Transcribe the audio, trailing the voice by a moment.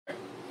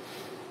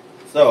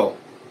So,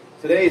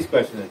 today's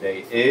question of the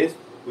day is,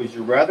 would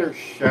you rather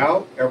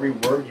shout every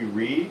word you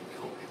read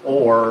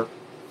or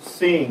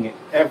sing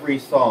every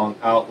song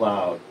out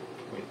loud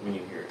when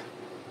you hear it?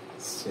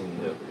 Sing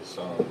every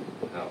song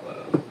out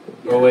loud.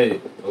 Oh,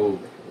 wait. Oh.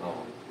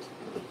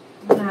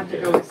 I'm going to have to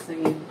go with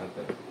singing.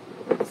 Okay.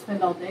 I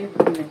spend all day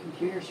working the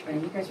computer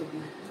screen. You guys would be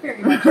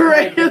very much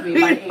afraid of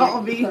me by We'd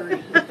all be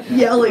 8:30.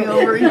 yelling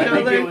over each I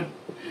think other.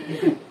 you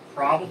could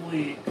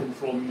probably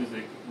control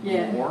music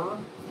Yeah. more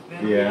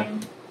than Yeah.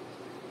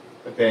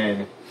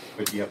 reading.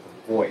 But you have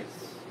the voice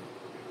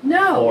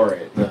No, for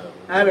it. No.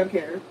 I don't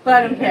care. but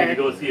I don't And care. you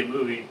go see a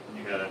movie,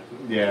 you gotta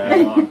Yeah.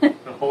 go on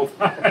the whole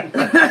time.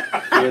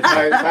 The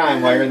entire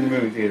time while you're in the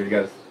movie theater, you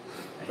gotta. I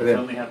But then-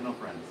 suddenly have no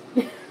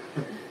friends.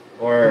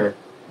 Or,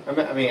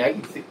 I mean, I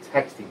can see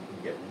texting can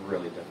get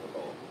really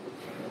difficult.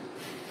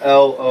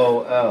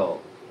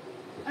 LOL.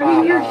 I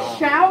mean, you're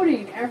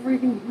shouting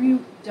everything. We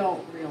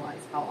don't realize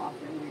how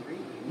often we read.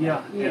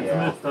 Yeah, Yeah. and some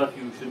of the stuff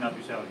you should not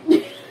be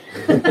shouting.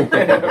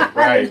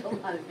 Right. There's a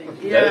lot of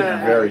things. Yeah. That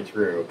is very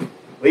true.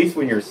 At least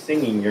when you're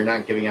singing, you're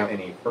not giving out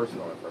any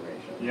personal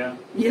information. Yeah.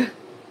 Yeah.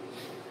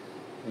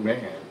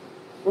 Man.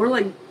 We're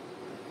like,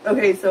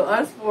 okay, so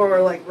us four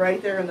are like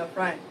right there in the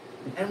front.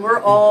 And we're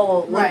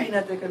all Right. looking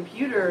at the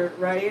computer,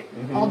 right?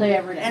 All day,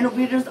 every day. And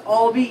we just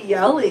all be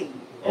yelling.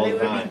 All And it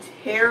the would time. be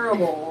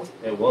terrible.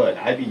 It would.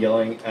 I'd be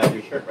yelling at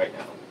your shirt right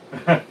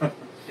now.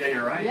 Yeah,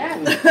 you're right.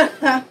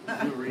 Yeah.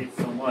 You read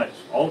so much.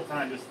 All the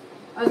time, just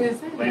I was going to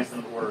say. glancing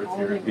at the words all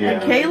here. day. Yeah.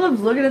 And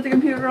Caleb's looking at the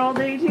computer all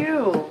day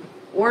too.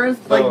 Or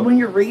it's So- like when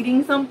you're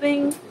reading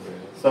something.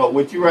 So,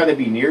 would you rather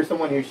be near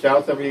someone who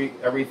shouts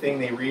everything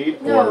they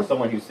read, No. or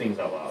someone who sings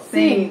out loud?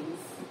 Sings.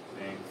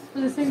 Thanks. For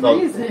the same So-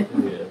 reason.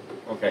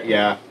 Yeah. Okay,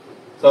 yeah.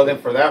 So then,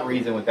 for that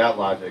reason, with that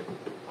logic,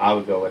 I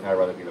would go with I'd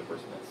rather be the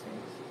person that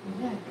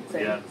sings. Yeah.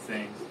 Same. Yeah,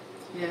 sings.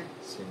 Yeah.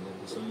 Singing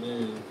some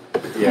new.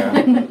 Yeah,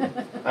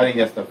 I think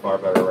that's the far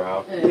better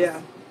route. It is.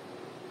 Yeah.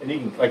 And you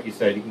can, like you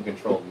said, you can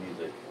control the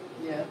music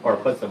Yeah. or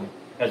put some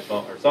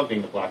headphone or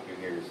something to block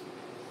your ears.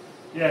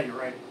 Yeah, you're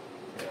right.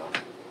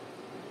 Yeah.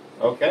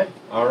 Okay.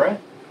 All right.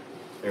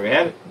 There we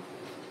have it.